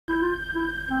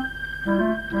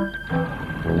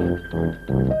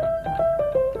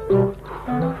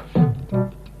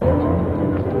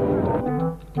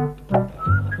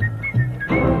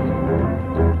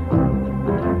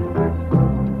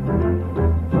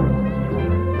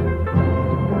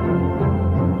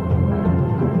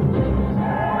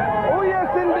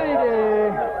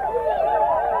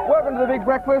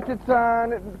Breakfast. It's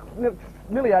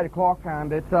nearly 8 o'clock,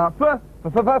 and it's Friday.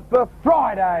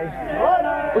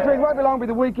 Friday! Which means it won't be long be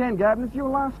the weekend, Gab, and it's your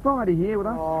last Friday here with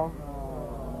us. Oh.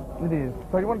 It is.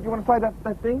 So you want to say that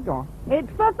thing? Go on. It's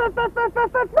Friday!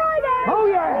 Oh,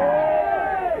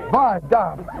 yeah! By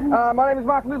dub. My name is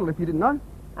Mark Little, if you didn't know.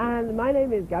 And my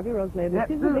name is Gaby Roslin. This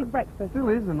is the Big Breakfast. Still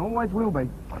is, and always will be.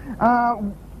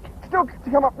 Still to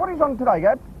come up, what is on today,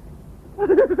 Gab? I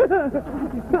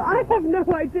have no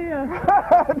idea.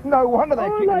 No wonder they're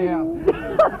kicking you out.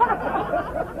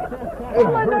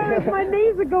 All I know is my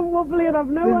knees have gone wobbly and I've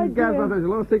no idea. Gab, there's a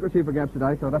lot of secrets here for Gab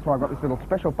today, so that's why I've got this little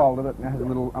special folder that has a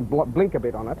little blinker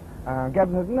bit on it.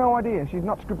 Gab has no idea. She's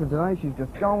not scripted today. She's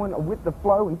just going with the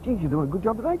flow, and geez, you're doing a good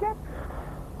job today, Gab.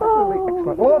 Absolutely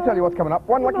excellent. Well, I'll tell you what's coming up.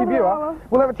 One lucky viewer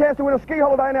will have a chance to win a ski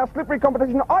holiday in our slippery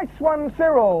competition, Ice One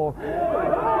Cyril.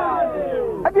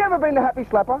 Have you ever been to Happy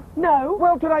Slapper? No.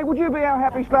 Well, today, would you be our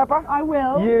Happy Slapper? I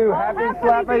will. You Happy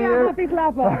Slapper, you. Happy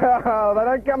Slapper. Oh, they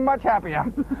don't come much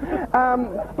happier.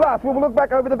 Plus, we'll look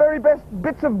back over the very best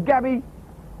bits of Gabby,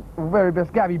 very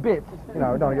best Gabby bits. You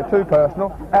know, don't get too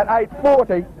personal. At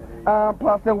 8:40.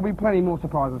 Plus, there will be plenty more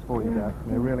surprises for you, Gab.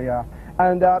 There really are.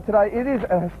 And today, it is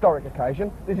a historic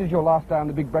occasion. This is your last day on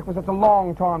the Big Breakfast. It's a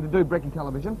long time to do Brekkie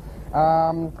television.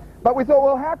 But we thought,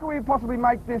 well, how can we possibly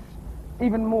make this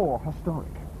even more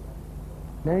historic?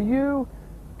 Now, you,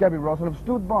 Gaby Roslin, have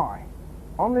stood by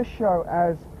on this show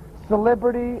as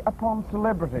celebrity upon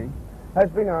celebrity has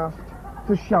been asked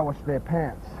to show us their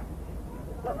pants.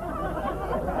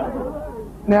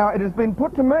 Now, it has been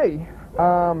put to me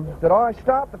that I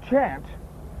start the chant.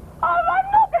 Oh,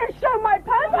 I'm not going to show my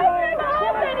pants. I didn't ask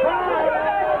anyone to show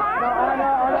their pants. No,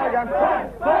 I know, Gab.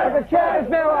 But the chant is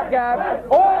now up, Gab.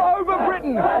 All over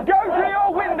Britain, go to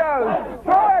your windows,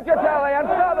 throw out your tally and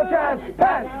start the chant.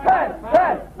 Pants, pants,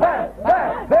 pants, pants,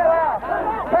 pants. There they are.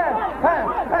 Pants,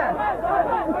 pants, pants.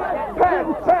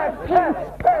 Pants, pants, pants,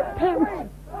 pants, pants.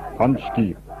 Punchki,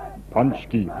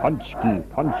 punchki, punchki,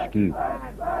 punchki.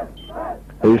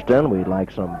 Houston, we'd like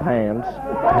some pants,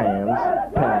 pants,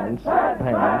 pants, pants.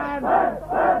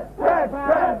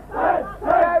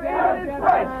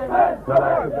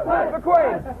 The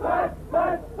Queen.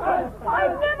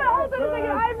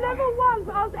 I've never once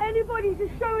asked anybody to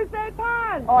show us their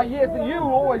pants. Oh, yes, you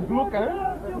always looking.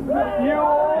 You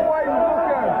always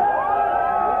looking.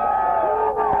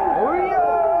 Oh,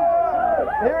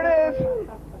 yeah. Here it is.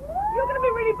 You're going to be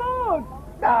really bored.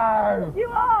 No. You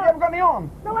are. You haven't got any on.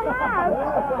 No, I have.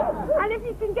 And if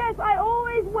you can guess, I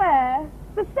always wear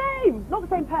the same. Not the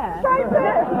same pair. Same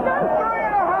pair.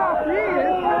 3.5 years.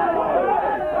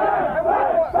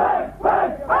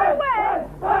 I wear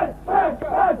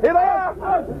Here they are.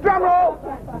 Drum roll.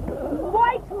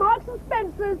 white Marks and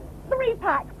Spencer's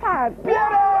 3-pack pants. Beauty.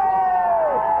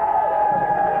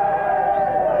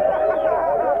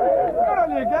 Good on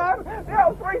you, Gab. The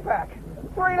old 3-pack.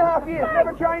 3.5 years.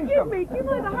 Never changed them. Excuse me, do you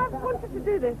mind? I have wanted to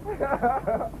do this.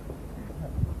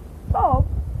 Bob,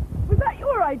 was that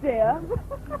your idea?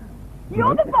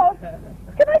 You're the boss.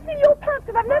 Can I see your pants?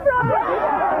 Because I've never asked you.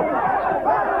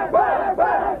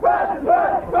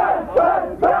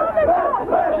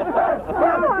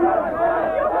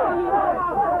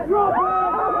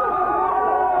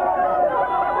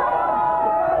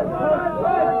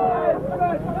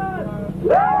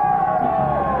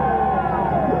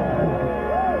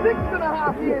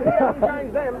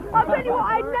 I'll tell you what,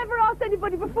 I'd never asked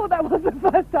anybody before. That was the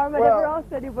first time I'd ever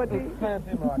asked anybody.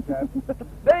 Like that.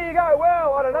 There you go.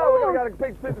 Well, I don't know. We're going to go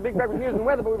to the Big Breakfast News and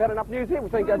Weather, but we've had enough news here.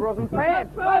 We've seen Gaby Roslin's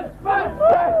pants.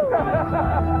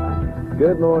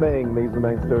 Good morning. These are the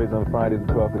main stories on Friday the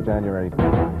 12th of January.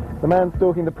 The man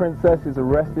stalking the princess is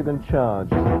arrested and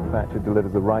charged. Thatcher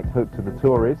delivers a right hook to the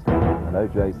Tories, and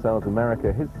OJ sells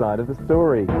America his side of the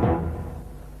story.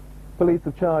 Police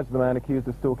have charged the man accused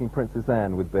of stalking Princess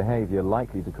Anne with behaviour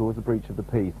likely to cause a breach of the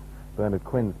peace. Bernard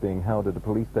Quinn's being held at a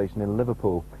police station in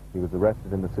Liverpool. He was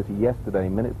arrested in the city yesterday,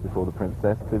 minutes before the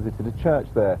princess visited a church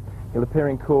there. He'll appear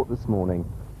in court this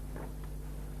morning.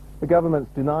 The government's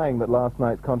denying that last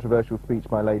night's controversial speech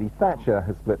by Lady Thatcher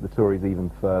has split the Tories even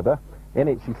further. In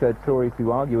it, she said Tories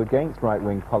who argue against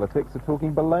right-wing politics are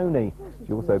talking baloney.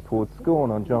 She also poured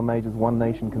scorn on John Major's One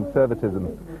Nation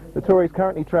conservatism. The Tories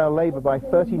currently trail Labour by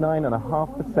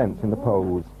 39.5% in the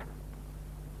polls.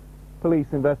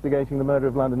 Police investigating the murder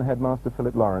of London headmaster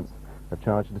Philip Lawrence have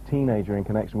charged a teenager in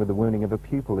connection with the wounding of a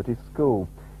pupil at his school.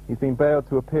 He's been bailed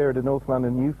to appear at a North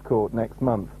London youth court next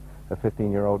month. A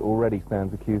 15-year-old already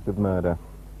stands accused of murder.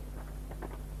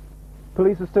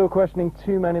 Police are still questioning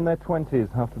two men in their 20s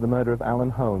after the murder of Alan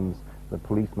Holmes. The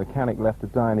police mechanic left to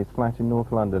die in his flat in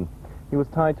North London. He was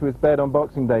tied to his bed on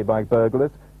Boxing Day by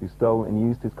burglars, who stole and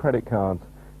used his credit cards.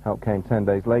 Help came 10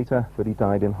 days later, but he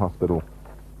died in hospital.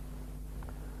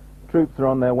 Troops are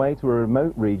on their way to a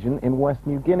remote region in West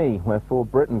New Guinea, where 4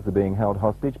 Britons are being held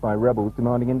hostage by rebels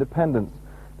demanding independence.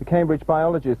 The Cambridge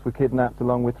biologists were kidnapped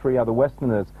along with 3 other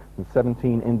Westerners and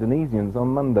 17 Indonesians on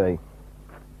Monday.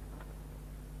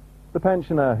 The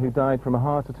pensioner who died from a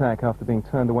heart attack after being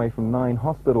turned away from 9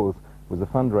 hospitals was a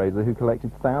fundraiser who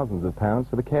collected thousands of pounds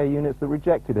for the care units that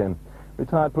rejected him.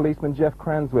 Retired policeman Jeff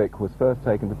Cranswick was first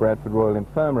taken to Bradford Royal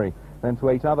Infirmary, then to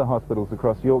 8 other hospitals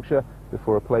across Yorkshire,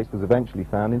 before a place was eventually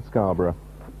found in Scarborough.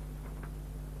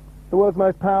 The world's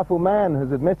most powerful man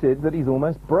has admitted that he's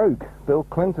almost broke. Bill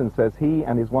Clinton says he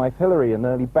and his wife Hillary are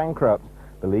nearly bankrupt.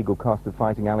 The legal cost of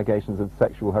fighting allegations of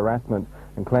sexual harassment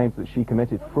and claims that she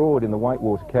committed fraud in the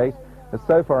Whitewater case has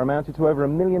so far amounted to over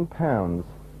 £1 million.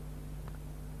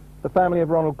 The family of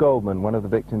Ronald Goldman, one of the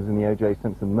victims in the O.J.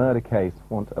 Simpson murder case,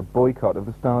 want a boycott of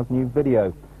the star's new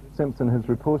video. Simpson has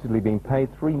reportedly been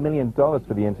paid $3 million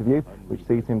for the interview, which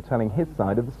sees him telling his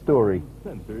side of the story.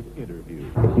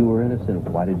 If you were innocent,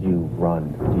 why did you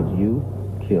run? Did you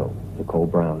kill Nicole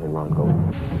Brown and Ron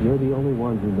Goldman? You're the only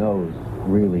one who knows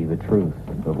really the truth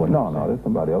of what No, there's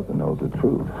somebody else that knows the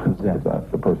truth. It's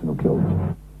the person who killed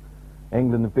me.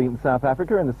 England have beaten South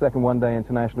Africa in the second one-day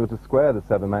international to square the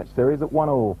 7-match series at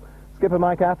 1-1. Skipper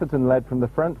Mike Atherton led from the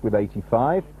front with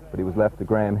 85, but he was left to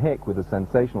Graham Hick with a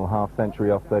sensational half-century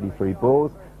off 33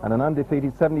 balls and an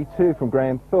undefeated 72 from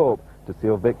Graham Thorpe to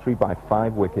seal victory by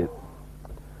 5 wickets.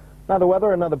 Now the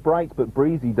weather, another bright but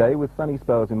breezy day with sunny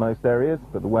spells in most areas,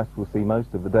 but the west will see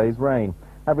most of the day's rain.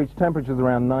 Average temperatures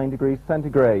around 9 degrees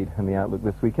centigrade, and the outlook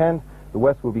this weekend, the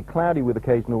west will be cloudy with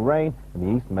occasional rain, and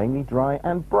the east mainly dry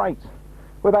and bright.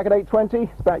 We're back at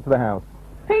 8:20, it's back to the house.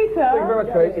 Peter, Thank you very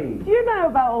much, Pete. do you know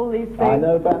about all these things? I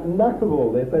know about none of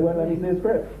all this. They won't let me see a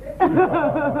script.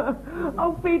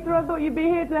 Oh, Peter, I thought you'd be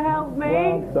here to help me.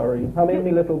 Well, sorry. I'm in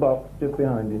my little box just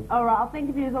behind you. All right, I'll think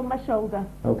of you as on my shoulder.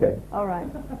 Okay. All right.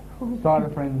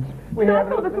 Silent friends. I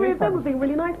thought the 3 of them were being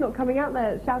really nice, not coming out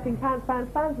there shouting pants,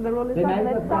 pants, pants, and they're all inside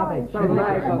their side.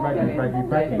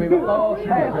 We were all we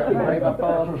were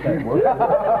all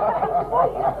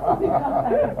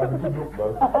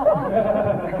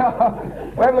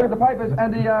We have a look at the papers,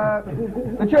 and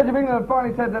the Church of England have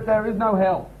finally said that there is no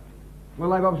hell. Well,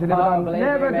 they've obviously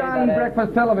never done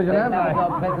breakfast television, have they?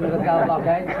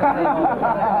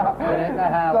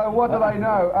 So what do they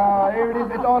know? Here it is,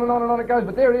 it's on and on and on it goes,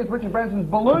 but there it is, Richard Branson's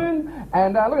balloon,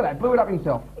 and look at that, blew it up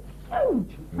himself.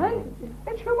 Huge, hey?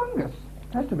 It's humongous.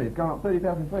 Has to be, it's gone up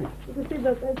 30,000 feet. You can see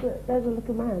that there's a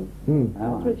little man.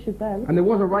 That's Richard then. And there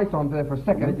was a race on there for a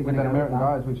second with that American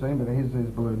guy, as we've seen, but his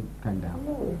balloon came down.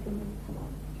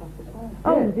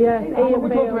 Oh, yeah. We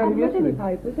talked about him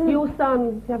yesterday. Your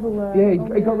son, Kevin,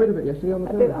 Yeah, he got rid of it yesterday on the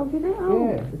film. Oh, did he? Oh.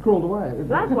 Yeah, it crawled away.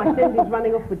 That's why Cindy's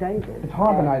running off with David. It's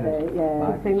hibernated.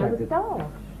 Yeah. He's seen the star.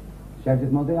 Shaved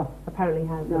his mother off. Apparently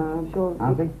has. No, I'm sure.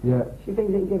 Has he? Yeah. She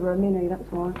thinks he didn't give her a mini, that's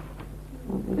why.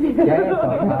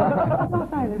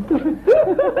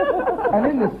 And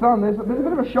in the Sun, there's a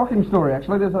bit of a shocking story,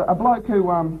 actually. There's a bloke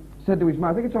who said to his mate,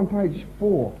 I think it's on page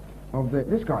 4 of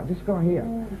this guy here.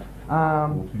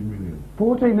 14 million.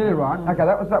 14 million, right? Okay,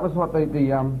 that was what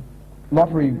the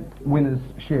lottery winners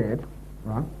shared,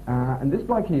 right? And this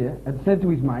bloke here had said to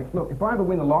his mate, look, if I ever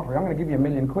win the lottery, I'm going to give you £1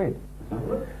 million.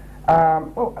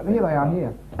 Well, here they are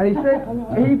here. And he said,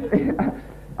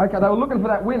 okay, they were looking for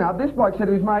that winner. This bloke said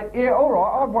to his mate, yeah, all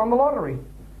right, I've won the lottery.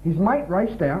 His mate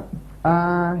raced out.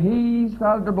 He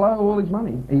started to blow all his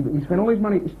money. He spent all his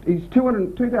money. He's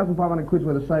 2,500 quid's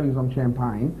worth of savings on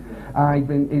champagne. He's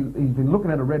been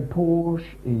looking at a red Porsche.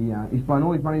 He's blown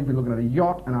all his money. He's been looking at a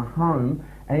yacht and a home.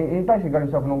 And he basically got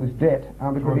himself in all this debt.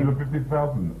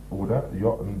 250,000, all that,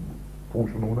 yacht and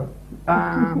Porsche and all that?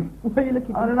 What are you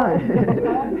looking for? I don't know.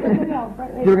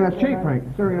 You're going to cheap, Frank.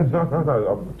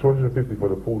 No, 250 for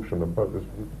the Porsche and the boat. That's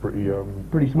pretty,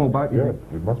 pretty small boat, yeah,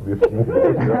 it must be a small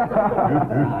boat.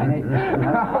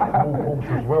 Small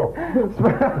Porsche as well.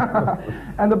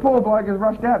 And the poor bloke has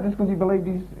rushed out just because he believed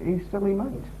he's silly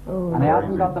mate. Oh. And he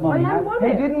hasn't got the money.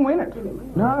 He didn't win it.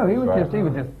 No, he was just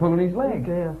pulling his leg.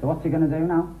 So what's he going to do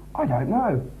now? I don't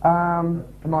know.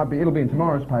 It'll be in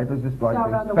tomorrow's papers. This bloke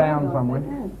is found somewhere.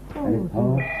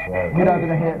 Head over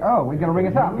the head. Oh, he's going to ring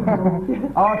us up.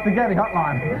 Oh, it's the Gaby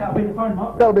hotline. That'll be the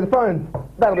phone.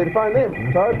 That'll be the phone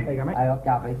then. So, there you go, mate. Hey, up,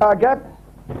 Gaby. Gab.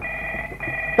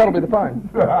 That'll be the phone.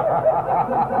 The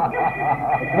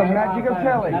magic of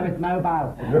telly. No, it's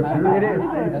mobile. It is.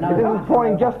 This is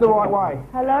pointing just the right way.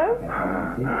 Hello?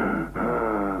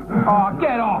 Oh,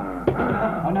 get off!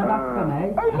 Oh, no, that's for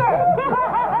me. Who's that?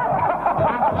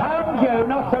 That's you,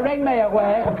 not to ring me at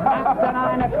work after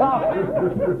 9 o'clock.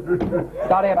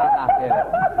 Sorry about that, dear.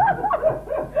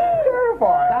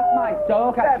 Terrifying. That's my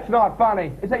stalker. That's not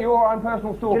funny. Is that your own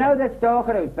personal Do stalker? you know the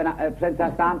stalker who's been at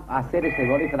Princess Anne? I seriously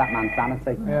worry for that man's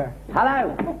sanity. Yeah.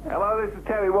 Hello. Hello, this is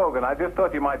Terry Wogan. I just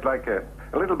thought you might like a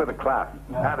little bit of class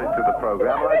added to the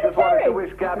program. And I just wanted to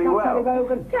wish Gabby well.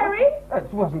 Terry?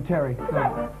 That wasn't Terry.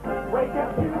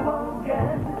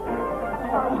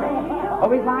 Oh,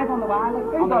 he's live on the wireless?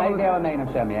 On the radio, I mean, I'm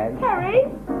showing me age. Terry?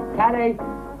 Terry.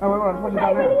 Oh, wait, what's he Hey,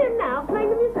 done really now? him now, playing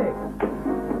the music.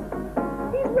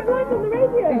 He's live on the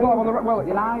radio. He's live on the... Well,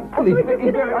 You live? well,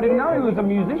 he's very... I didn't know he was a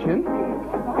musician.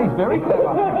 He's very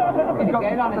clever. He's got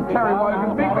the Terry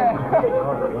Wogan Big Band.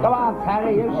 Go on,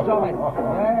 Terry, you strum it.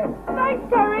 Yes. Thanks,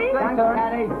 Terry. Thanks,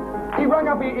 Terry. He rang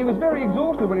up, he was very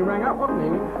exhausted when he rang up, wasn't he?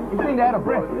 He seemed out of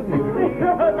breath, didn't he?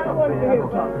 That was him.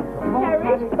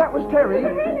 Terry? That was Terry.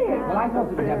 Well, I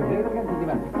thought it was Gabby. Do it again, because he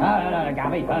went,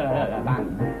 Gabby, bang.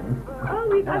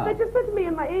 Oh, they just said to me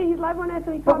in my ear, he's live on air,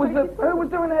 so he can't But was make his who was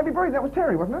doing the heavy breathing? That was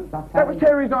Terry, wasn't it? That's That was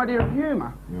Terry. Terry's idea of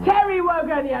humour. Terry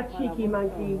Wogan, you cheeky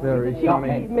monkey. Very Cheeky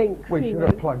funny. mink. We should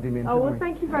have plugged him in, Oh, well, shouldn't we?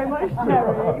 thank you very much,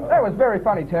 Terry. That was very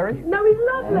funny, Terry. No, he's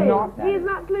lovely. Not- He is an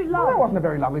absolute Well, love. that wasn't a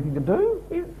very lovely thing to do.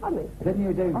 He's funny. Didn't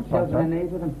you do I'm sorry, children sir. in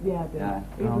need with him? Yeah, I do. Yeah.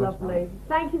 He's Oh, that's lovely.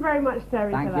 Thank you very much,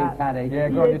 Terry, Thank for you, that. Terry. Yeah,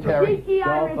 good on you, Terry. Cheeky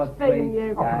Irish but thing, please.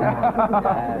 you.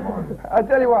 I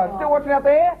tell you what, still watching out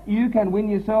there? You can win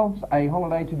yourselves a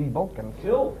holiday to the Balkans.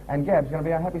 Cool. And Gab's going to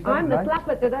be our happy I'm the Saturday.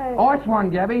 slapper today. Ice one,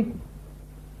 Gabby.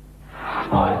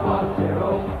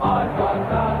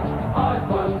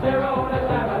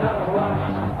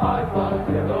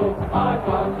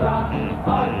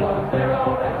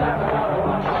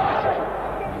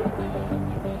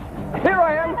 Here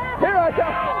I am. Here I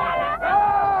come.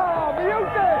 Oh,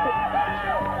 beauty.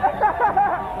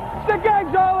 The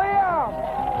game's all here.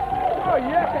 Oh,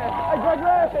 yeah. Hey, Greg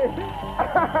Murphy.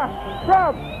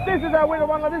 This is our winner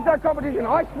one. This is our competition.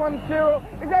 Ice 1-0.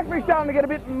 It's actually starting to get a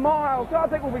bit mild, so I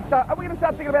think we'll be are we going to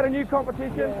start thinking about a new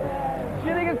competition? Do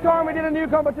you think it's time we did a new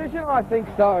competition? I think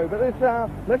so. But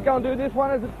let's go and do this one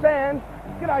as it stands.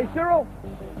 G'day, Cyril.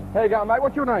 How you going, mate?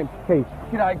 What's your name? Keith.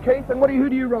 G'day, Keith. And who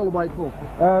do you rollerblade for?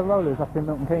 Rollers up in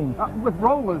Milton Keynes. With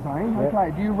rollers, eh? Yeah.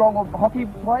 Okay. Do you roller hockey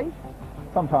play?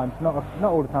 Sometimes, not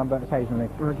all the time, but occasionally.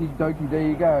 Okie dokie, there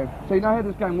you go. So you know how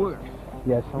this game works?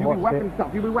 Yes, I You'll be watched whacking it.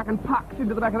 stuff. You'll be whacking pucks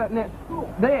into the back of that net.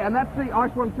 There, and that's the Ice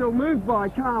 1-0 moved by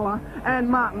Carla and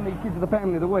Martin, the kids of the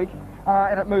family of the week.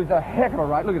 And it moves a heck of a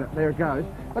rate. Look at it. There it goes.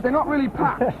 But they're not really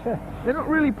pucks. They're not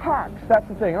really pucks. That's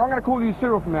the thing. And I'm going to call you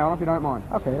Cyril from now on, if you don't mind.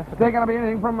 Okay, that's okay. They're going to be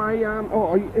anything from a...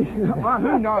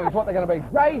 who knows what they're going to be.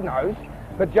 Jade knows,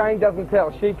 but Jane doesn't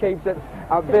tell. She keeps it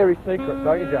very secret,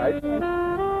 don't you, Jade?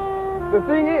 The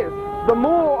thing is, the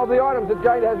more of the items that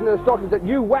Jade has in her stockings that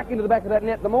you whack into the back of that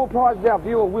net, the more prizes our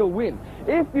viewer will win.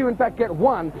 If you, in fact, get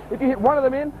one, if you hit one of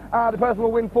them in, the person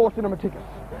will win 4 cinema tickets.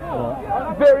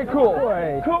 Very cool.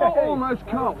 Cool, almost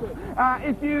cool.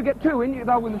 If you get 2 in,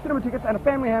 they'll win the cinema tickets and a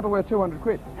family hamper worth 200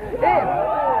 quid.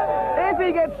 If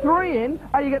he gets 3 in,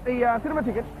 you get the cinema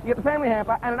tickets, you get the family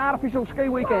hamper and an artificial ski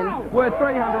weekend worth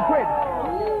 300 quid.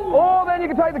 Or then you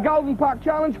can take the Golden Park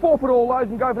Challenge, forfeit all those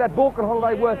and go for that Balkan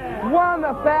holiday worth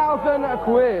 1,000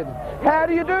 quid. How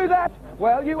do you do that?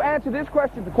 Well, you answer this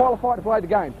question to qualify to play the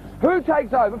game. Who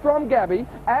takes over from Gabby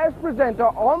as presenter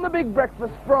on the Big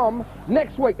Breakfast from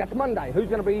next week? That's Monday. Who's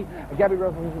going to be Gaby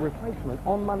Roslin's replacement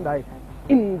on Monday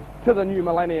into the new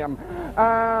millennium?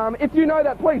 If you know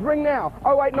that, please ring now.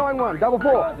 0891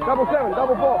 44 77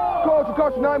 44. Calls to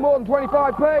cost no more than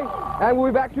 25p. And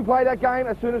we'll be back to play that game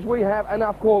as soon as we have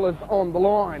enough callers on the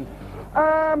line.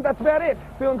 That's about it.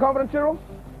 Feeling confident, Cyril?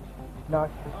 No.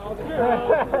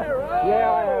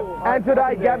 Yeah, I am. And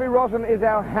today, Gaby Roslin is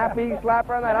our happy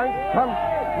slapper, and they don't come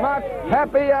much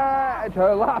happier. It's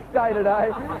her last day today.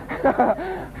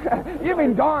 You've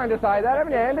been dying to say that,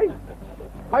 haven't you, Andy?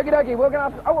 Okie dokie, we're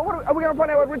going to... are we going to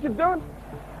find out what Richard's doing?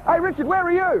 Hey, Richard, where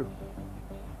are you?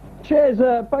 Cheers,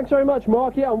 thanks very much,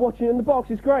 Mark. Yeah, I'm watching in the box.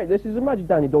 It's great. This is a magic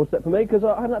down your doorstep for me because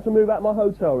I haven't had to move out of my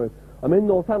hotel room. I'm in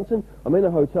Northampton. I'm in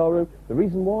a hotel room. The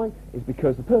reason why is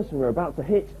because the person we're about to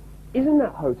hit is in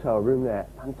that hotel room there.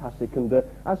 Fantastic. And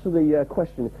as for the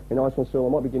question in Ice 1-0, I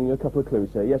might be giving you a couple of clues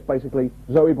here. Yes, basically,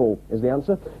 Zoe Ball is the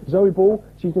answer. Zoe Ball,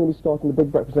 she's going to be starting the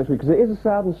Big Breakfast next week because it is a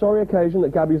sad and sorry occasion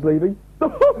that Gabby's leaving.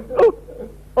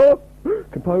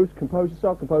 Compose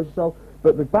yourself.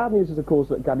 But the bad news is, of course,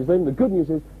 that Gabby's leaving. The good news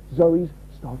is Zoe's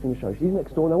starting the show. She's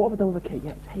next door. Now, what have I done with the key?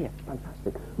 Yeah, it's here. It's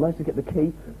fantastic. I managed to get the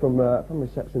key from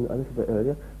reception a little bit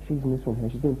earlier. she's in this one here.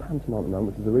 She's doing pantomime at the moment,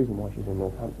 which is the reason why she's in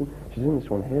Northampton. She's in this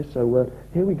one here, so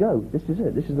here we go. This is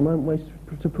it. This is the moment where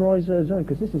to surprise Zoe,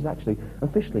 because this is actually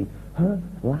officially her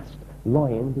last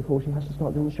lie-in before she has to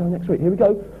start doing the show next week. Here we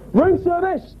go. Room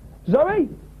service! Zoe!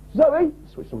 Zoe!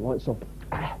 Switch some lights on.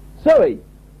 Zoe!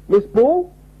 Miss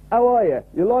Ball? How are you?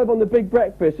 You're live on the Big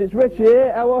Breakfast. It's Rich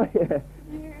here. How are you?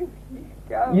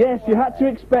 Yes, you had to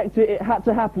expect it. It had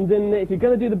to happen, didn't it? If you're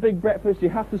going to do the Big Breakfast, you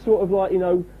have to sort of like, you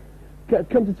know,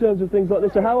 come to terms with things like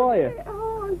this. So how are you?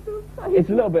 Oh, I'm so sorry. It's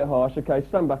a little bit harsh. Okay,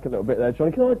 stand back a little bit there,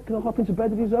 Johnny. Can I hop into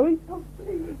bed with you, Zoe? Oh,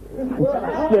 please.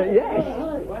 Fantastic, yes.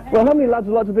 Well, how many lads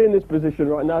would like to be in this position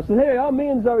right now? So here we are, me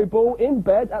and Zoe Ball in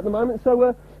bed at the moment.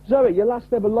 So, Zoe, your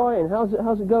last ever lie-in. How's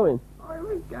it going? Oh, it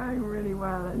was going really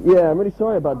well. Yeah, I'm really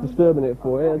sorry about disturbing it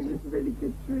for you. It's a really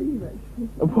good dream, actually.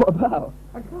 What about?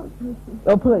 I can't sleep.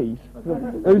 Oh, please.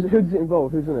 Who's it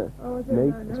involved? Who's in it? Oh, I don't me?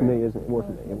 know. It's me, isn't it? It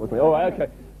wasn't me. It wasn't me. All right, okay.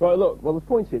 Right, look. Well, the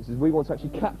point is we want to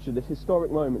actually capture this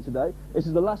historic moment today. This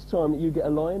is the last time that you get a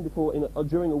lie-in before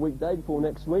during a weekday before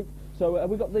next week. So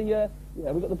we got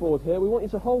the board here. We want you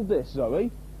to hold this,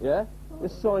 Zoe. Yeah.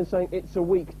 This sign saying it's a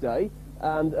weekday.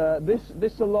 And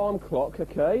this alarm clock,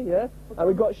 okay, yeah? And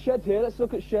we've got Shed here. Let's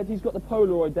look at Shed. He's got the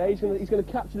Polaroid there. He's going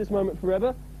to capture this moment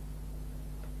forever.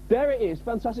 There it is.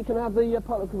 Fantastic. Can I have the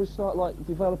pilot? Can we start, like,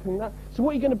 developing that? So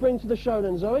what are you going to bring to the show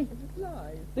then, Zoe? Is it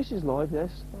live? This is live,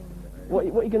 yes. Oh, no. What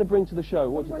are you going to bring to the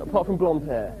show? Apart from blonde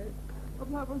hair?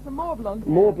 Apart from some more blonde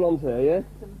hair. More blonde hair, yeah?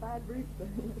 Some bad roots,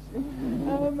 actually.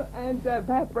 And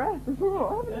bad breath as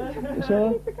well, haven't you?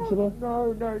 No,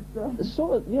 It's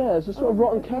sort of, yeah, it's a sort of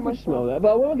rotten cabbage smell there.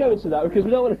 But we won't go into that because we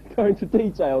don't want to go into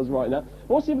details right now.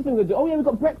 What's the other thing we do? Oh, yeah, we've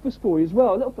got breakfast for you as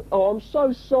well. Oh, I'm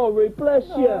so sorry. Bless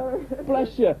you.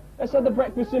 Bless you. Let's have the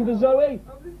breakfast in for Zoe.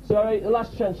 Zoe, the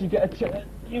last chance you get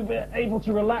you'll be able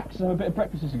to relax and have a bit of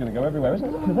breakfast. This is going to go everywhere, isn't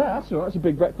it? Look at that. That's all right. It's a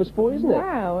big breakfast for you, isn't it?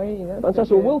 Wow,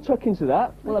 Fantastic. Well, we'll tuck into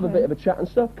that. We'll have a bit of a chat and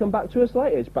stuff. Come back to us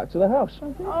later. It's back to the house.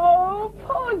 Oh,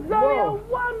 poor Zoe,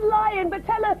 one lion, but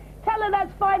tell her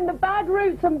that's fine. The bad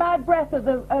roots and bad breath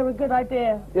are a good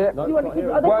idea. Yeah. You want to keep?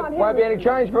 Oh, they can't hear won't be us. any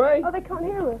change for me. Oh, they can't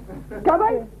hear us. Can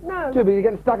they? No. Too bad you're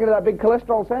getting stuck into that big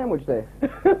cholesterol sandwich there.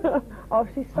 Oh,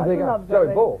 she's such a love,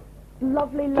 Zoe Ball.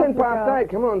 Lovely, 10 past 8.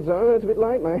 Come on, Zoe. It's a bit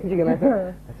late, mate. You're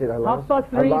gonna. That's it. I love.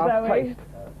 3:30, last Zoe. taste.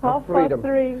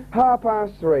 3:30.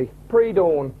 3:30.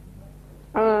 Pre-dawn.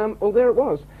 Well, there it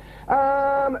was.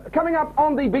 Coming up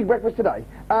on the Big Breakfast today.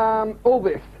 All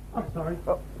this. I'm sorry.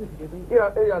 Oh, you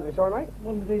don't be sorry, mate.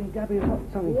 Wondering, Gabby, I've got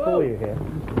something for you here,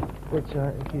 which,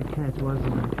 if you care to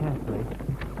open carefully,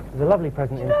 there's a lovely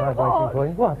present inside waiting for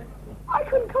you. What? I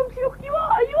couldn't come to you. You are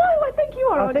who I think you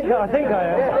are, aren't you? I think I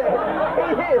am.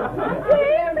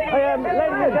 I am. Ladies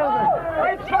and gentlemen.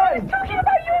 I was talking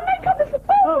about you in makeup.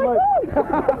 Oh my God.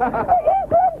 Yeah,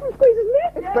 Glenn squeezes me.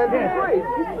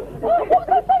 What's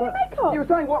that saying in makeup? You were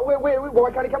saying,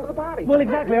 why can't he come to the party? Well,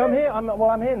 exactly. I'm here.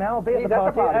 I'm here now. I'll be at the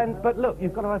party. But look,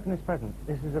 you've got to open this present.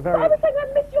 This is a very... I was saying I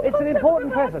missed your It's an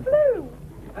important present.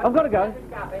 I've got to go.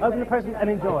 Open the present and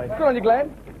enjoy. Good on you,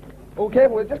 Glenn. Oh,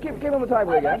 careful. Just keep it on the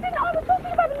table again. I was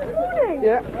talking about it this morning.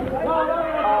 Yeah.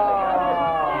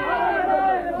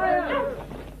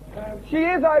 She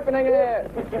is opening it.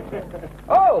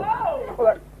 Oh.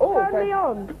 Turn me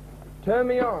on. Turn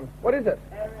me on. What is it?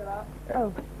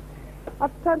 Oh.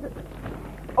 I've turned it...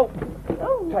 Oh.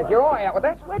 Take your eye out with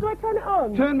that. Where do I turn it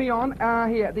on? Turn me on,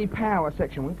 here, the power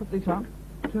section. We'll put this up.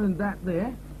 Turn that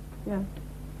there. Yeah.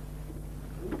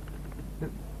 Does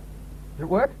it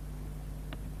work?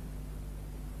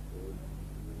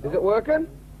 Is it working?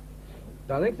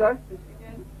 Don't think so.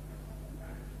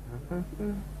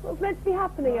 What's meant to be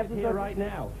happening, everybody? Here right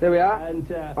now. There we are.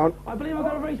 And I believe I've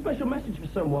got a very special message for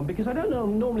someone, because I don't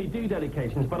normally do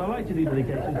dedications, but I like to do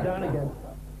dedications now and again.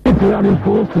 It's out in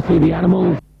force to see the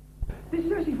animals. This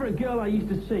is actually for a girl I used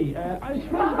to see. I was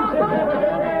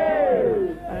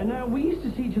now, we used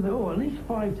to see each other, at least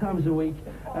 5 times a week,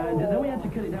 and then we had to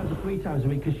cut it down to 3 times a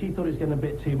week because she thought it was getting a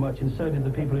bit too much, and so did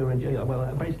the people who were in jail.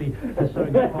 Well, basically, the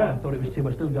surrogate father thought it was too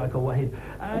much, little guy called Wahid.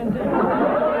 And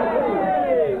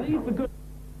leave for good...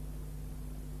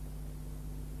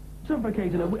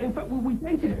 suffocating her. In fact, we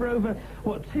dated for over,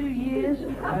 2 years,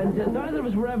 and neither of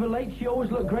us were ever late. She always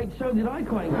looked great, so did I,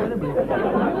 quite incredibly. We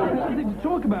had something to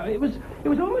talk about. It was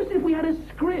almost as if we had a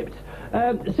script.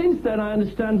 Since then, I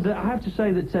understand that I have to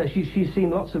say that she's seen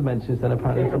lots of men since then,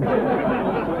 apparently, from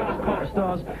pop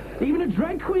stars. Even a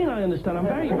drag queen, I understand. I'm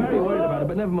very, very worried about it,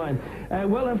 but never mind.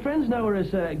 Well, her friends know her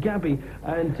as Gabby,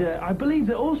 and I believe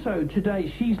that also today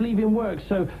she's leaving work.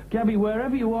 So, Gabby,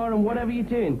 wherever you are and whatever you're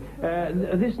doing,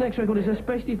 this next record is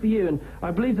especially for you, and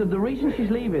I believe that the reason she's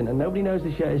leaving, and nobody knows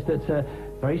this yet, is that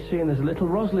Very soon there's a little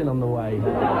Roslin on the way.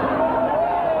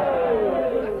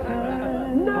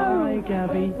 No! Bye,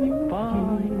 Gabby.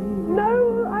 Bye.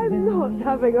 No, I'm not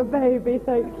having a baby,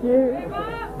 thank you.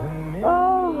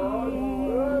 Oh!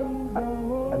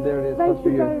 And there it is. Thank That's for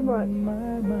you very much.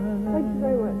 Thank you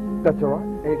very much. That's all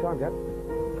right. Anytime, Gab.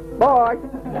 Bye.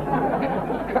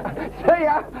 See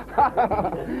ya.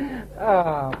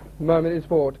 Moment is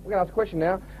forward. We're going to ask a question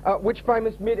now. Which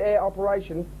famous mid-air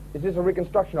operation is this a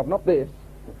reconstruction of? Not this.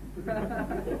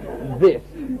 This.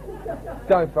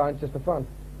 Don't phone, it's just for fun.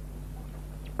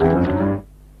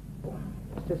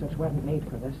 Scissors weren't made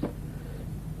for this.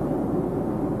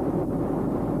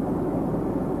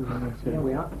 Here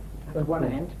we are. There's one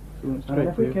end. And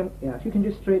if we can, if you can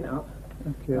just straighten it up.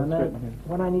 Okay, and then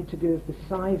what I need to do is to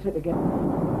size it again.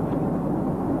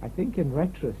 I think in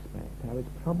retrospect, I was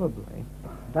probably...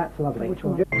 That's lovely. Which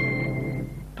one?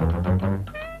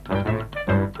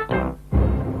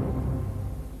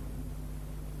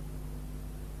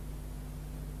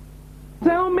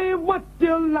 Tell me what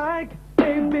you like,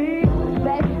 baby.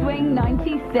 Best Swing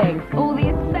 96. All the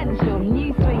essential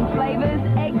new swing flavors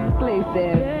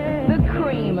exclusive. The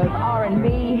cream of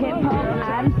R&B, hip-hop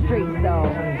and street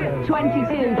soul.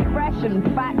 22 fresh and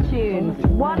fat tunes.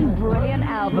 One brilliant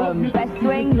album. Best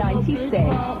Swing 96.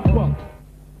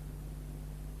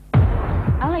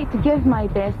 I like to give my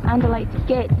best and I like to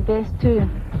get the best too.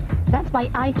 That's why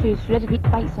I choose shredded wheat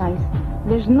bite size.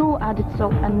 There's no added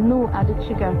salt and no added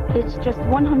sugar. It's just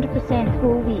 100%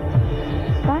 whole wheat.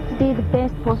 Start today the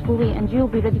best possible way and you'll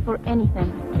be ready for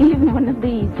anything. Even one of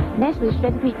these. Nestle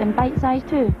shredded wheat and bite size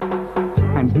too.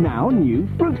 And now new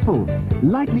Fruitful,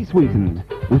 lightly sweetened,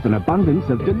 with an abundance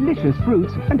of delicious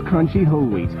fruits and crunchy whole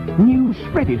wheat. New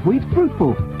shredded wheat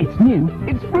Fruitful. It's new,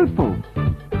 it's fruitful.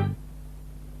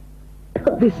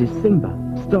 This is Simba,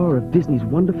 star of Disney's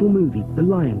wonderful movie, The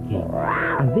Lion King.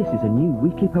 And this is a new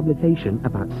weekly publication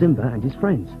about Simba and his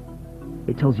friends.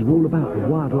 It tells you all about the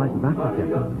wildlife of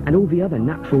Africa and all the other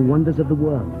natural wonders of the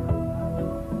world.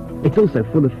 It's also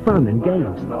full of fun and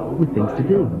games, with things to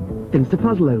do, things to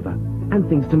puzzle over, and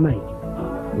things to make.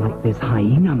 Like this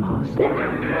hyena mask.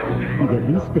 You get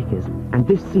these stickers and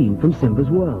this scene from Simba's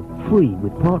world, free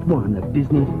with part 1 of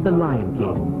Disney's The Lion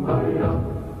King.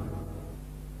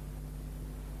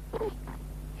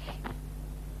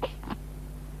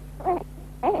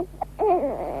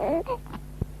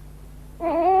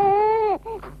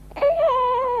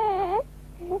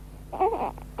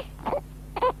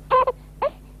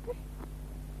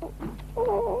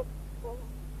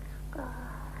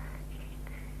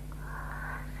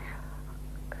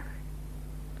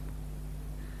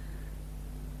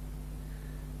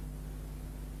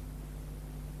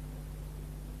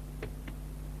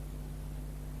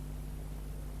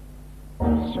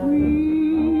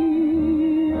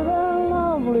 Sweet and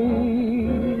lovely,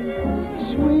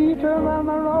 sweeter than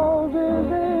the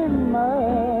roses in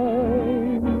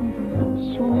May.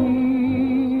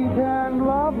 Sweet and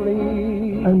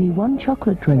lovely. Only one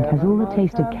chocolate drink has all the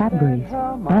taste of Cadbury's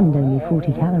and only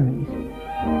 40 calories.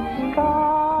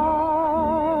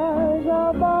 Skies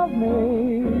above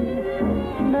me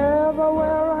never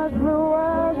were as blue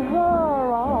as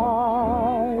her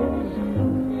eyes.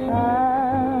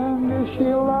 And if she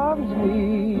loves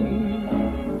me,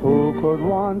 who could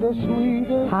want a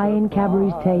sweeter? High in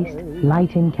Cadbury's taste,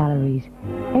 light in calories.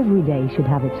 Every day should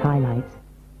have its highlights.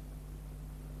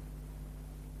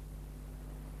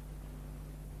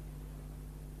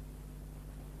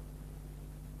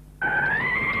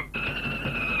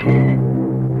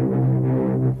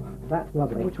 That's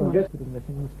lovely. Which one? Just putting the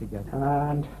things together.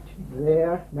 And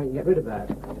there. Now you can get rid of that.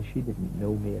 She didn't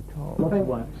know me at all. Nothing.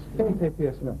 Once.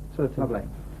 Yes, no. So it's lovely.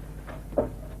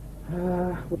 He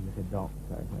was a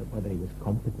doctor, whether he was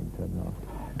competent or not.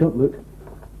 Don't look.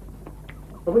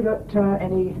 Have we got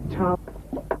any time?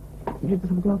 Give us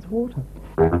some glass of water.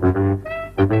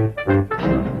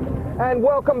 And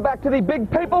welcome back to the Big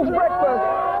People's Breakfast.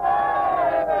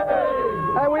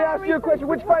 And we asked you a question,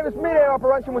 which famous mid-air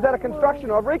operation was that a reconstruction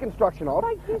of?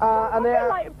 And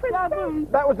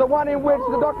that was the one in which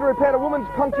the doctor repaired a woman's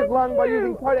punctured lung by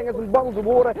using coat hangers and bottles of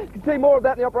water. You can see more of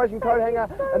that in the Operation Coat Hanger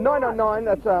 909,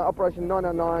 that's Operation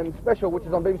 909 Special, which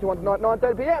is on BBC One tonight,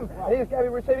 9:30 p.m. And here's Gabby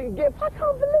receiving gifts. I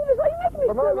can't believe this. Are you making me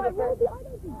feel like royalty? I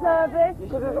don't deserve it.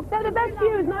 They're the best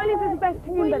viewers. Not only is it the best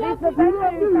team, but it's the best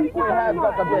viewers. We have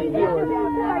got the best viewers.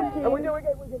 And we do, we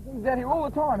get things out here all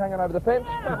the time hanging over the fence.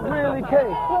 Really keen.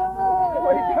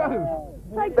 Where you go?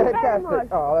 Thank you very much.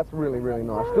 Oh, that's really, really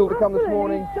nice. Still to come this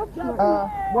morning. 1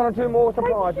 or 2 more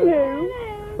surprises. Thank you.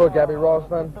 for Gaby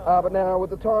Roslin. But now with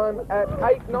the time at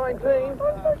 8:19.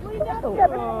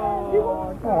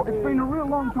 Oh, it's been a real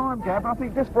long time, Gab. I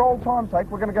think just for old time's sake,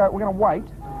 we're going to wait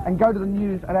and go to the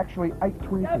news at actually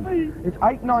 8:20. It's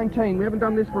 8:19. We haven't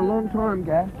done this for a long time,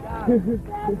 Gab.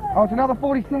 Oh, it's another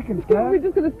 40 seconds, Gab. We're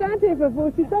just going to stand here for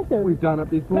 40 seconds. We've done it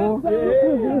before.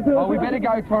 Oh, we better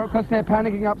go for it because they're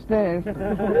panicking upstairs.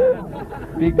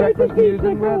 Big breakfast news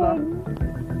and weather.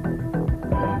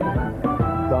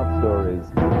 Top stories.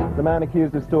 The man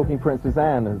accused of stalking Princess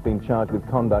Anne has been charged with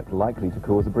conduct likely to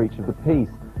cause a breach of the peace.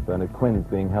 Bernard Quinn's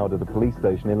being held at the police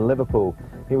station in Liverpool.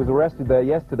 He was arrested there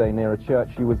yesterday near a church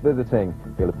she was visiting.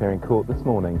 He'll appear in court this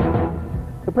morning.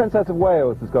 The Princess of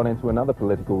Wales has gone into another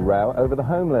political row over the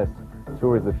home list.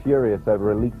 Tories are furious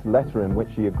over a leaked letter in which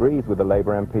she agrees with the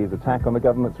Labour MP's attack on the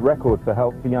government's record for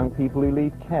help for young people who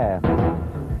leave care.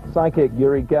 Psychic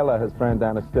Uri Geller has thrown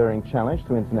down a stirring challenge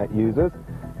to internet users.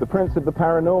 The Prince of the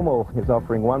Paranormal is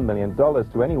offering $1 million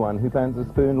to anyone who finds a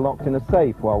spoon locked in a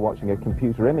safe while watching a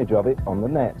computer image of it on the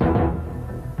net.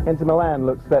 Inter Milan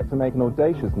looks set to make an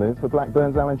audacious move for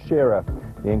Blackburn's Alan Shearer.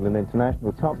 The England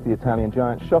international tops the Italian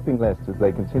giant's shopping list as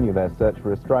they continue their search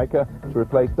for a striker to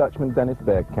replace Dutchman Dennis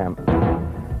Bergkamp.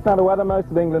 Now the weather, most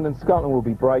of England and Scotland will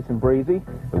be bright and breezy.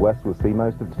 The west will see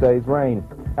most of today's rain.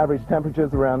 Average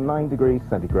temperatures around 9 degrees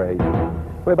centigrade.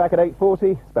 We're back at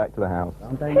 8:40. It's back to the house.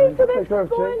 Peter, they're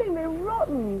spoiling. They're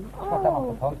rotten. Got them off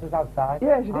the punters outside.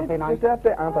 Yeah, she did. Nice? Just out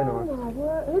there, aren't they nice? Oh, my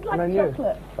word. Who'd like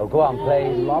chocolate? Oh, go on,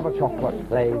 please. Love a chocolate.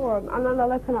 Please. Go on, and then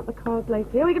I'll open up the cards later.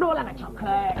 Here, we can all have a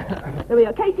chocolate. There we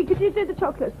are. Katie, could you do the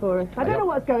chocolates for us? I don't know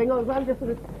what's going on, so I'm just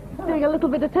sort of doing a little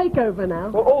bit of takeover now.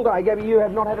 Well, all day, Gabby, you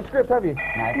have not had a script, have you?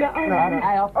 No.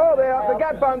 Oh, there, the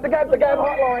Gab phone, the Gab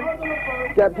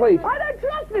hotline. Gab, please. I don't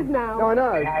trust this now. No, I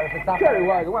know. Jerry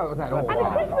Wogan, what was that all And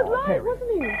it's Christmas live,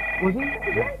 wasn't he? Was he?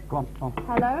 Go on, go on.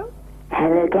 Hello?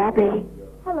 Hello, Gabby.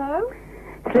 Hello?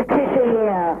 It's Letitia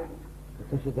here.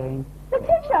 Letitia Dean.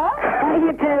 Letitia? How are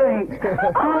you doing?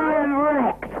 I am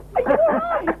wrecked. Are you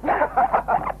alright?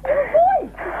 Your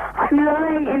voice? I'm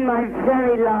lying in my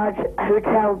very large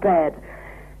hotel bed,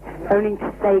 phoning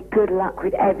to say good luck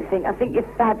with everything. I think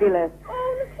you're fabulous.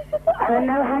 Oh, Letitia. And I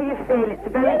know how you feel. It's a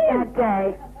very sad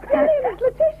day. Gillian, it's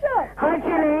Letitia. Hi,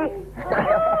 Jilly.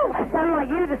 Oh. I sound like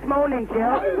you this morning,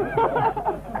 Jill.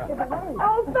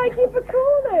 Oh, thank you for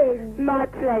calling. My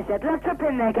pleasure. I'd love to have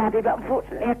been there, Gabby, but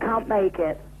unfortunately I can't make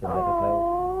it.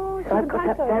 Oh, So I got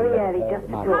up very early just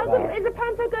to talk to you. Is the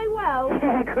panto going well?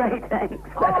 Yeah, great, thanks.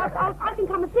 Oh, I can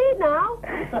come and see it now.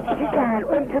 You can.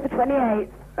 Until the 28th.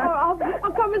 Oh,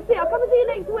 I'll come and see. I'll come and see you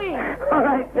next week. All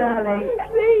right, darling.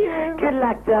 See you. Good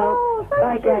luck, doll. Oh,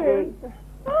 thank Bye, you. Gabby.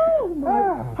 Oh,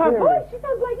 my. Her voice, she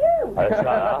sounds like you.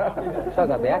 Sounds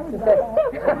like the Exorcist.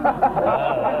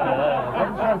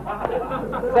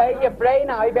 So you're free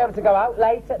now. You'll be able to go out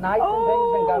late at night and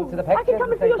things and go to the pictures. I can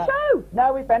come and see your show.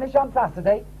 No, we finish on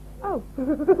Saturday. Oh.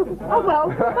 Oh, well,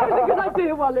 that was a good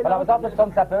idea, Wallen. Well, I was off the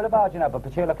Sunset Boulevard, you know, but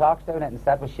Petula Clark's doing it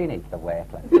instead. Well, she needs the work,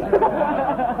 let's say.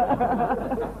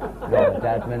 Norma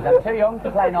Desmond. I'm too young to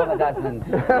play Norma Desmond.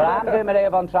 But I'm doing Maria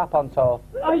Von Trapp on tour.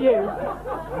 Are you?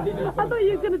 I thought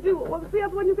you were going to do... What was the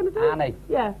other one you were going to do? Annie.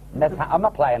 Yeah. I'm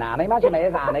not playing Annie. Imagine me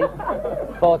as Annie.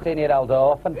 14-year-old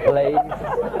orphan, please. No,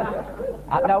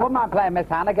 I wouldn't mind playing Miss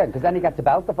Hannigan, because then you get to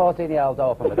belt the 14-year-old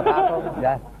orphan with the paddle.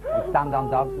 Yeah. And stand on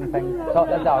dogs and things. Talk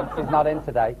the dogs. He's not in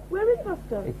today. Where is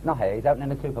Buster? It's not here. He's out in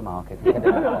the supermarket.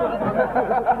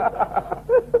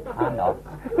 I'm not.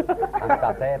 I'm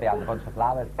sat there behind a bunch of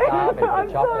flowers. Starving for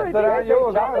the chocolate. Where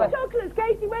the chocolates,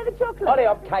 Katie? Where the chocolates? Hurry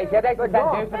up, Katie. I think we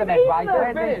sent you for the midwife.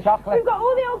 Where's the chocolate? We've got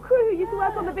all the old crew who used to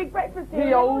work on the Big Breakfast here.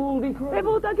 The oldie crew. They've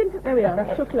all dug into... There we are.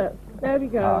 Chocolate. There we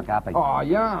go. Oh, Gabby. Oh,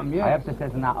 yum, yeah. I have to say,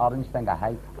 isn't that orange thing I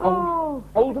hate? Oh.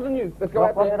 Hold to the news. Let's go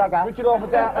out What there. did I get? Richard off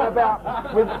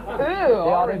about with... Ew, The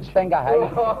orange thing I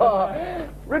hate.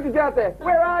 Richard's out there.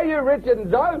 Where are you, Richard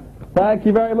and Zoe? Thank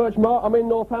you very much, Mark. I'm in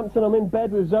Northampton. I'm in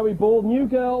bed with Zoe Ball. New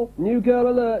girl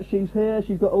alert. She's here.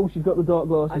 She's got the dark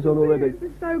glasses on already. This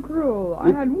is so cruel.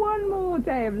 I had one more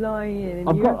day of lying in.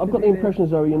 And I've got the impression,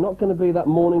 Zoe, you're not going to be that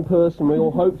morning person we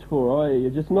all hoped for, are you?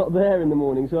 You're just not there in the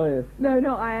mornings, are you?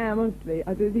 No, I am, honestly.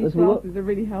 I do. These glasses are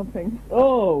really helping.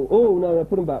 No,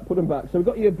 put them back. So we've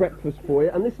got you a breakfast for you,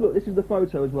 and this is the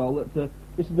photo as well.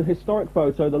 This is the historic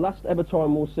photo, the last ever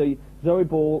time we'll see Zoe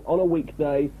Ball on a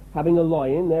weekday having a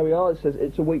lie-in. There we are. It says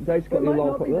it's a weekday. It's got the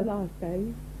alarm clock there. The last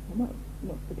day.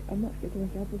 I might get to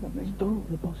wake up or something. Don't.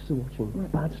 The bosses are watching.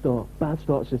 Right. Bad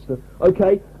start, sister.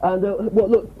 Okay, and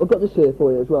look, I've got this here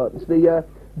for you as well. It's the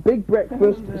Big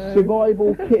Breakfast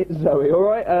Survival Kit, Zoe. All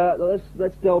right.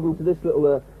 Let's delve into this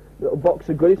little box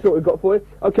of goodies. See what we've got for you.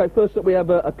 Okay, first up we have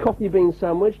a coffee bean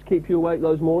sandwich to keep you awake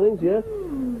those mornings. Yeah.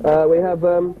 We have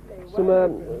some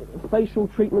facial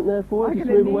treatment there for you to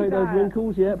smooth away those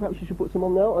wrinkles. Yeah, perhaps you should put some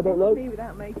on now. I don't know. Me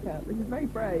without makeup. This is very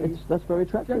brave. That's very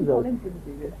attractive, John though. Collins didn't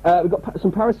do this. We've got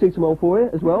some paracetamol for you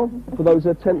as well, for those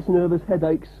tense, nervous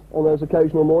headaches on those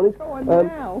occasional mornings. Go on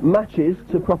now. Matches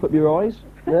to prop up your eyes.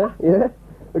 Yeah, yeah.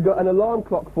 We've got an alarm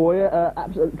clock for you,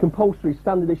 absolutely compulsory,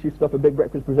 standard issue stuff for Big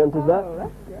Breakfast presenters. Oh,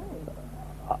 that's great.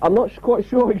 I'm not quite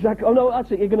sure exactly. Oh no,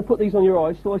 actually, you're going to put these on your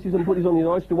eyes. Slice's going to put these on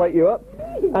your eyes to wake you up.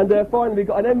 And finally, we've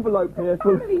got an envelope here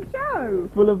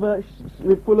full of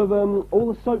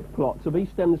all the soap plots of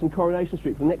EastEnders and Coronation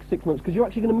Street for the next 6 months. Because you're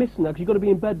actually going to miss them now, because you've got to be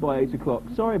in bed by 8 o'clock.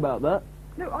 Sorry about that.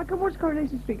 No, I can watch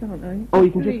Coronation Street, can't I? Oh,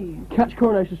 you can just catch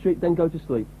Coronation Street, then go to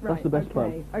sleep. Right, that's the best okay.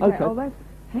 plan. Okay. Oh, that's...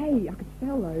 Hey, I could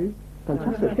sell those.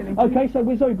 Fantastic. Okay, so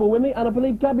we're Zoe Ball with me, and I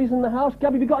believe Gabby's in the house.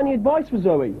 Gabby, have you got any advice for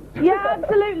Zoe? Yeah,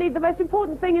 absolutely. The most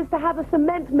important thing is to have a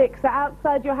cement mixer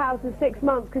outside your house in 6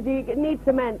 months, because you need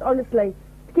cement, honestly.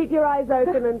 To keep your eyes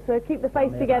open and to keep the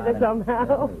face together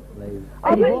somehow.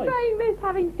 Are you saying this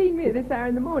having seen me at this hour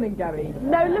in the morning, Gabby?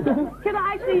 No, look, can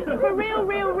I actually, for real,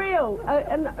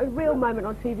 a real moment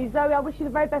on TV. Zoe, I wish you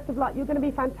the very best of luck. You're going to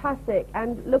be fantastic,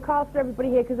 and look after everybody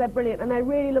here, because they're brilliant, and they're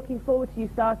really looking forward to you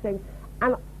starting.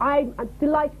 And I'm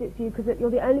delighted it's you, because you're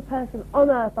the only person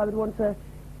on earth I would want to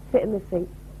sit in this seat.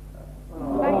 Thank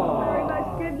you very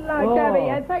much. Good luck, Gabby,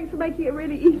 and thanks for making it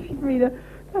really easy for me to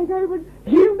take over.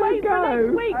 You wait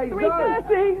for next week,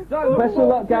 3:30. Best of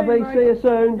luck, Gabby. See you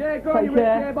soon. Yeah, go on, Take you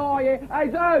care. yeah, bye, yeah.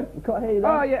 Hey, Zoe! Can't hear you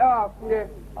Oh, there. yeah, yeah.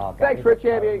 Oh, Thanks for a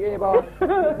chair, yeah, bye.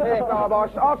 Yeah, bye, bye.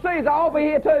 I'll see you, I'll be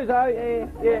here too, Zoe. Yeah.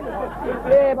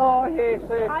 Yeah, bye, yeah,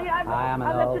 see you.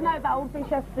 I'll let you know that all thing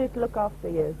she has to do to look after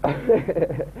you.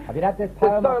 Have you read this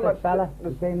poem of this fella?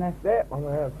 Have you seen this? Yeah, I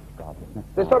have.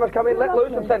 There's so much coming in. Let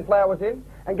loose and send flowers in.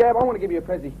 And Gab, I want to give you a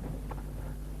present.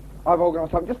 I've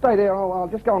organised something. Just stay there. I'll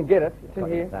just go and get it. It's in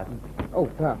here. Oh,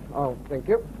 thank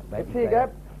you. It's here,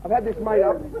 Gab. I've had this made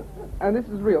up, and this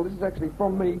is real. This is actually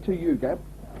from me to you, Gab.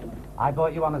 I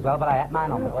bought you one as well, but I ate mine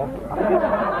on the bus.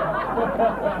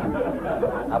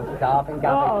 I was starving,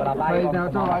 Gabby, but I buy you one. No,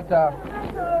 it's all right.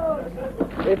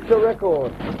 It's a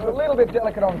record. It's a little bit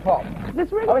delicate on top.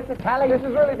 Oh, it's a tally. This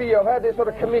is really for you. I've had this sort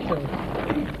of commissioned.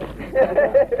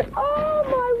 Oh,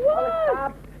 my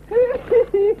word!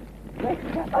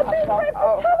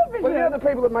 Well, you're the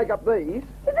people that make up these. Is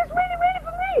this really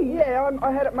for me? Yeah,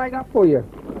 I had it made up for you.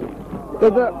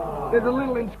 There's a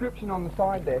little inscription on the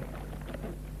side there.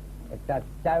 It's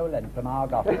stolen from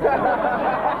Argos.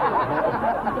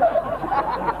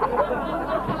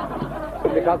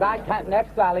 Because I kept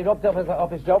next while he rubbed up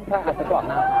his jumper. I said, what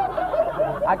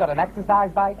now? I got an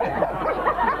exercise bike.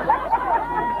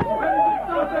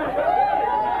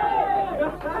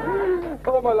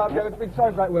 Oh, my love, it's been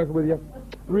so great working with you.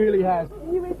 Really has.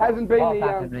 Hasn't been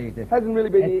hasn't really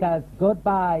been. It says,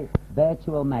 goodbye,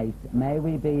 virtual mate. May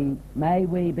we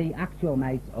be actual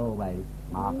mates always.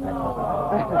 Mark.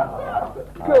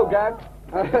 Cool, Gab.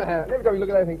 Every time you look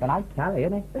at anything. But I tally,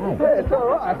 isn't it? Yeah, it's all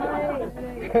right.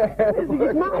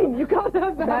 It's mine. You can't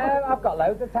have that. No, I've got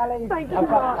loads of tallies. Thank you, I've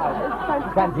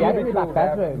got 20 every back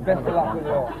bedroom. Best of luck with it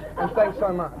all. And thanks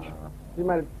so much. You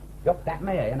made it. You've upset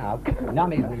me, you know.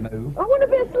 Not easily moved. I want a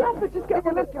bit of slap, but just go.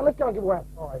 Let's go and give away our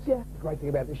prize. Yeah. The great thing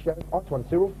about this show. I just want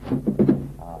Cyril.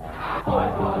 I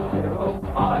want Cyril,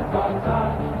 I want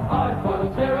Sam, I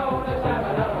want Cyril, the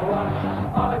 701.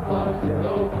 I want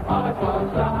Cyril, I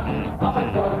want Sam, I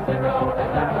want Cyril, the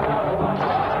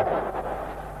 701.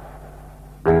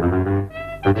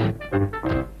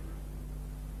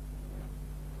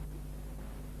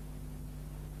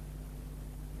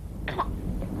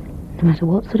 No matter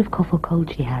what sort of cough or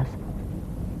cold she has,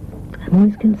 I'm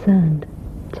always concerned.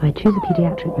 So I choose a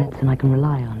paediatric medicine I can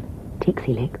rely on,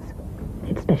 Tixilix.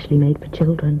 It's specially made for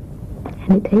children,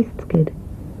 and it tastes good,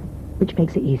 which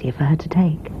makes it easier for her to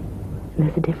take. And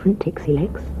there's a different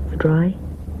Tixilix for dry,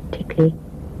 tickly,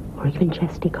 or even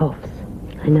chesty coughs.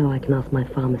 I know I can ask my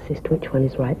pharmacist which one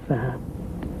is right for her.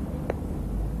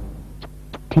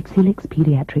 Tixilix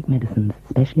Pediatric Medicines,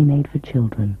 specially made for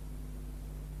children.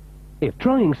 If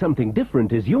trying something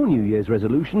different is your New Year's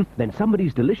resolution, then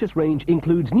Somebody's Delicious range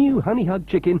includes new Honey Hug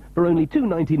Chicken for only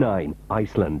 $2.99.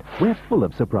 Iceland, we're full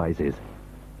of surprises.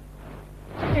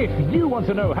 If you want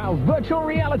to know how virtual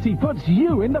reality puts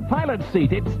you in the pilot's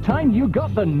seat, it's time you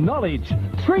got the knowledge.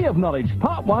 Tree of Knowledge,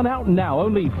 Part 1 out now,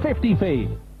 only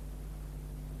 50p.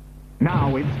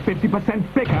 Now it's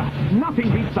 50% thicker. Nothing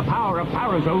beats the power of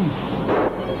Parazone.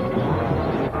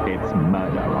 It's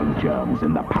murder on germs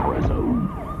in the Parazone.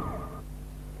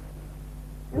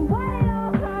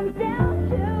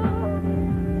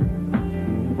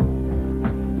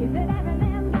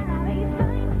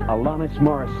 Alanis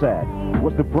Morissette.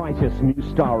 was the brightest new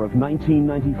star of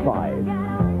 1995.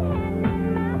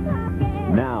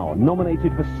 Now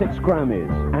nominated for 6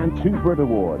 Grammys and 2 Brit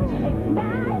Awards.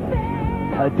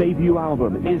 Her debut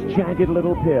album is Jagged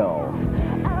Little Pill.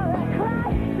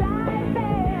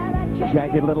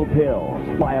 Jagged Little Pill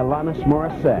by Alanis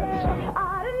Morissette.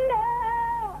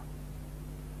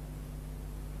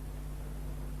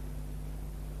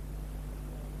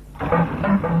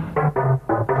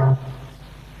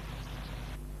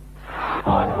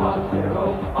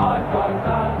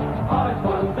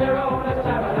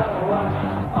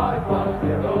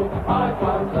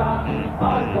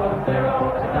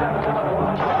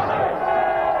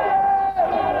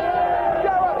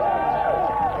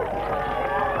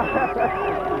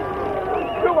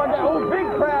 Come on, that whole big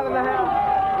crowd in the house.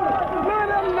 Look at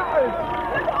them nutters.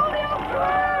 Look at all the old crew.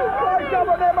 Look at some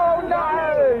of them old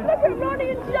nutters. Look at Ronnie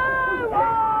and Joe.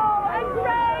 Oh, and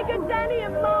Greg and Danny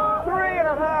and Mark.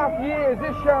 3.5 years,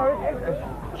 this show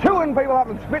is chewing people up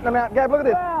and spitting them out. Gab, look at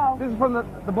this. Wow. This is from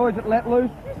the boys at Let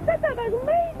Loose. You said that was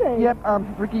amazing. Yep,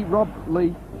 Ricky, Rob,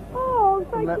 Lee. Oh,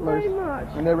 thank Let you very Loose. much.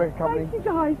 And their record company. Thank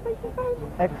you guys. Thank you very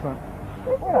much. Excellent.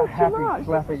 This is What a not too happy much.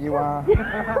 slapper you are.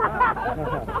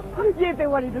 You've been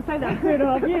wanting to say that for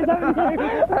 2.5 years, haven't you?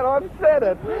 And I've said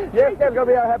it. Yes, Gab's going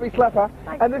to be our happy slapper.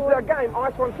 Thanks, And this is boy. our game,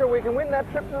 Ice One Show, where you can win that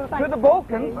trip to Thanks, the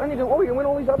Balkans, and you can win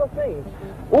all these other things.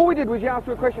 All we did was you asked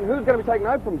you a question, who's going to be taking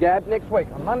over from Gab next week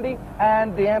on Monday?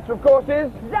 And the answer, of course,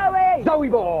 is... Zoe! Zoe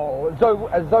Ball.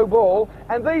 Zoe Ball.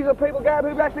 And these are people, Gab,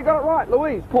 who've actually got it right.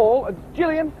 Louise, Paul,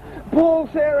 Gillian, Paul,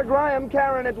 Sarah, Graham,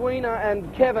 Karen, Edwina,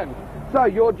 and Kevin. So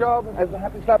your job as the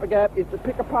Happy Slapper Gab is to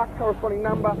pick a puck, corresponding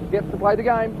number, gets to play the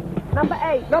game. Number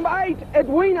 8. Number 8,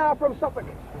 Edwina from Suffolk.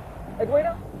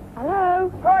 Edwina?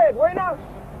 Hello. Hi, Edwina.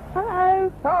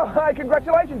 Hello. Oh, hi,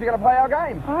 congratulations, you're going to play our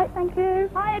game. All right, thank you.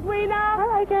 Hi, Edwina.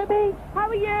 Hello, Gabby. How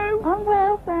are you? I'm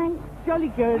well, thanks. Jolly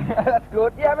good. That's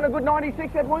good. You having a good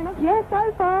 96, Edwina? Yeah,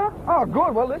 so far. Oh,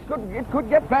 good. Well, it could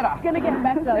get better. It's going to get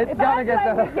better. It's If going I to get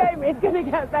play better. this game, it's going to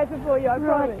get better for you, I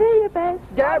promise. do your best.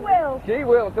 Gab, I will. She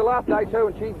will. It's the last day too,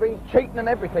 and she's been cheating and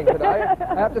everything today.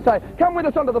 I have to say. Come with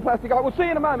us onto the plastic. We'll see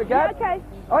you in a moment, Gab. Yeah, okay.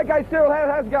 Okay, Cyril,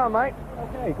 how's it going, mate?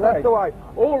 Okay, great. That's the way.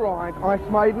 All right, Ice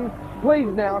Maiden. Please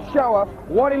now show us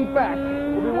what, in fact,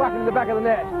 will be whacking the back of the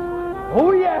net.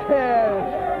 Oh, yes!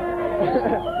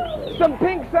 Some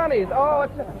pink sunnies. Oh,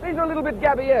 these are a little bit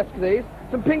Gabby-esque, these.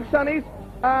 Some pink sunnies.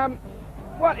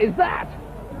 What is that?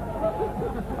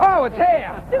 Oh, it's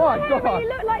hair. Does Oh, my hair God. really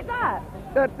look like that?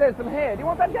 There's some hair. Do you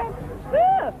want that, Gab?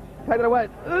 Ugh. Take it away.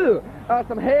 Ooh.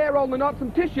 Some hair on the knot,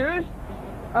 some tissues.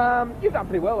 You've done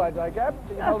pretty well that day, Gab.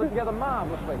 You held it together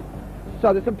marvellously.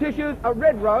 So there's some tissues, a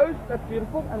red rose, that's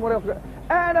beautiful, and what else?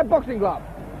 And a boxing glove.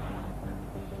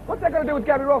 What's that got to do with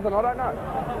Gaby Roslin? I don't know.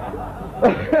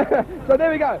 So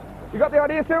there we go. You got the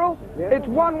idea, Cyril? Yeah. It's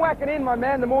one whacking in, my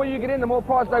man. The more you get in, the more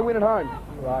prize they win at home.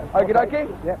 Right. Okie dokie?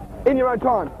 Yeah. In your own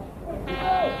time.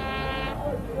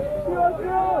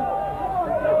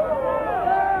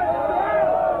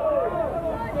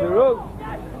 Cyril.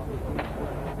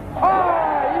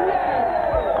 Oh, yes!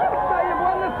 So you've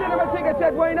won the cinema tickets,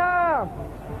 Edwina!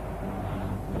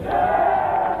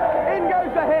 In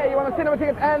goes the hair. You won the cinema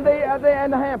tickets and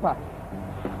the hamper.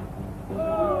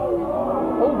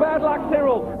 Oh, bad luck,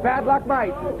 Cyril. Bad luck,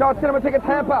 mate. Got cinema tickets,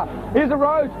 hamper. Here's a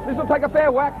rose. This will take a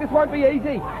fair whack. This won't be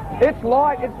easy. It's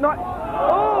light. It's not...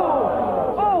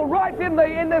 Oh! Oh, right in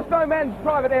the snowman's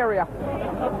private area.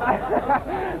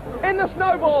 In the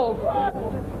snowballs.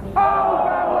 Oh,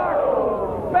 bad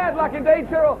luck. Bad luck indeed,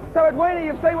 Cyril. So, Edwina,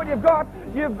 you've seen what you've got.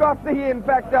 You've got in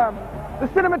fact, the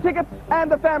cinema tickets and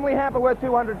the family hamper worth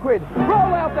 200 quid.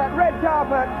 Roll out that red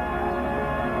carpet.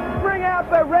 Bring out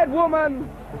the red woman.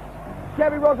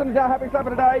 Gaby Roslin is our happy slapper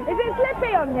today. Is it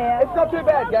slippy on here? It's not too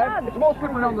bad, Well Gab. done. It's more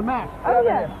slippery on the mat. Oh,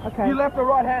 yeah. Okay. You left or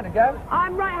right-handed, Gab?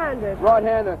 I'm right-handed.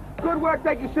 Right-handed. Good work,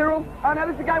 thank you, Cyril. Now,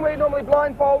 this is a game where you're normally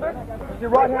blindfolded. You're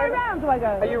Which way right-handed. round do I go?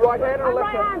 Are you right-handed or I'm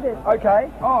left-handed? right-handed.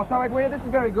 Okay. Oh, so Edwina, this is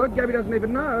very good. Gaby doesn't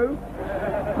even know.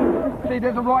 See,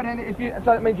 there's a right-handed,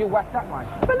 so that means you whack that way.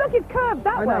 But look, it's curved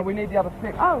that I way. know, we need the other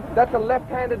stick. Oh. That's a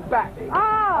left-handed bat.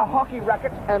 Ah. A hockey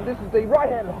racket, and this is the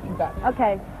right-handed hockey bat.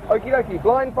 Okay. Okie dokie,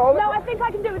 blindfolded. No, I think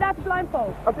I can do it without the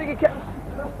blindfold. I think you can.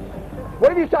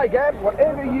 Whatever you say, Gab.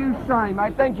 Whatever you say,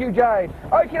 mate. Thank you, Jade.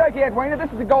 Okie dokie, Edwina. This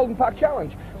is the Golden Puck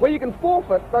Challenge, where you can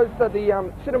forfeit the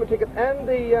cinema tickets and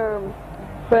the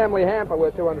family hamper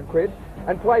worth 200 quid,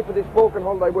 and play for this Balkan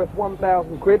holiday worth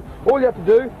 1,000 quid. All you have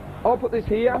to do, I'll put this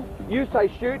here. You say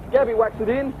shoot. Gaby whacks it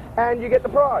in, and you get the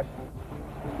prize.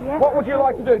 Yes. What would you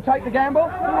like to do? Take the gamble?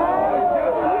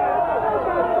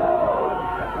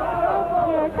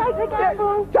 Yeah, take the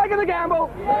gamble. Taking the gamble.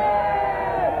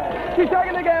 She's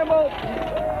taking the gamble.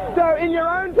 So, in your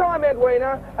own time,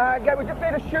 Edwina, we just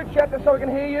need a shoot shot just so we can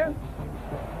hear you.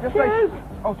 Just shoot.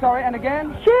 Oh, sorry, and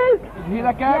again? Shoot. Did you hear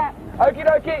that, Gab? Yeah. Okie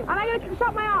dokie. And I'm going to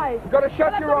shut my eyes. You've got to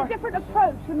shut your eyes. I've got a different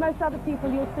approach from most other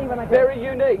people you'll see when I do. Very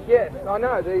unique, yes. I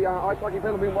know. The ice hockey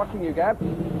people have been watching you, Gab.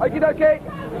 Okie dokie.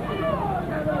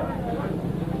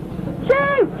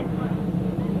 Shoot!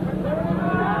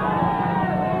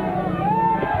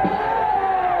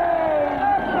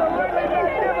 Absolutely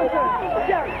magnificent.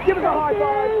 Gab, give us a high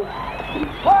five.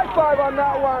 High five on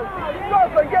that one.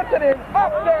 Roslin gets it in.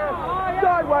 Up, down,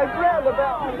 sideways, round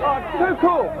about. Oh, too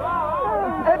cool.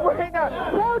 Edwina,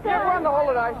 you've won the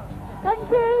holiday. Thank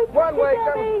you. 1 week.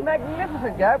 That was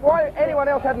magnificent, Gab. Why anyone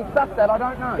else hadn't sussed that, I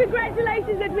don't know.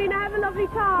 Congratulations, Edwina. Have a lovely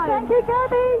time. Thank you,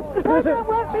 Gabby. I can't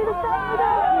work be the same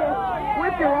without you.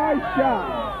 With your eyes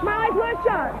shut. My eyes were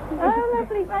shut. Oh,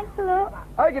 lovely. Thanks a lot.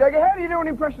 Okie dokie. How do you do an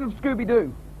impression of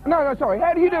Scooby-Doo? No, sorry.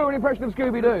 How do you do an impression of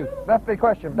Scooby-Doo? That's the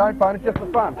question. Don't phone. It's just for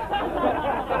fun.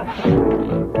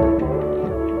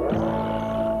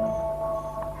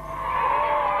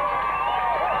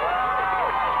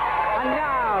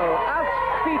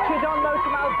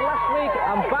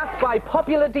 And backed by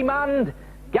popular demand,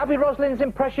 Gaby Roslin's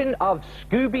impression of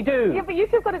Scooby-Doo. Yeah, but you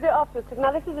two have got to do it afterwards, because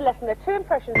now this is a lesson. There are 2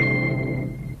 impressions.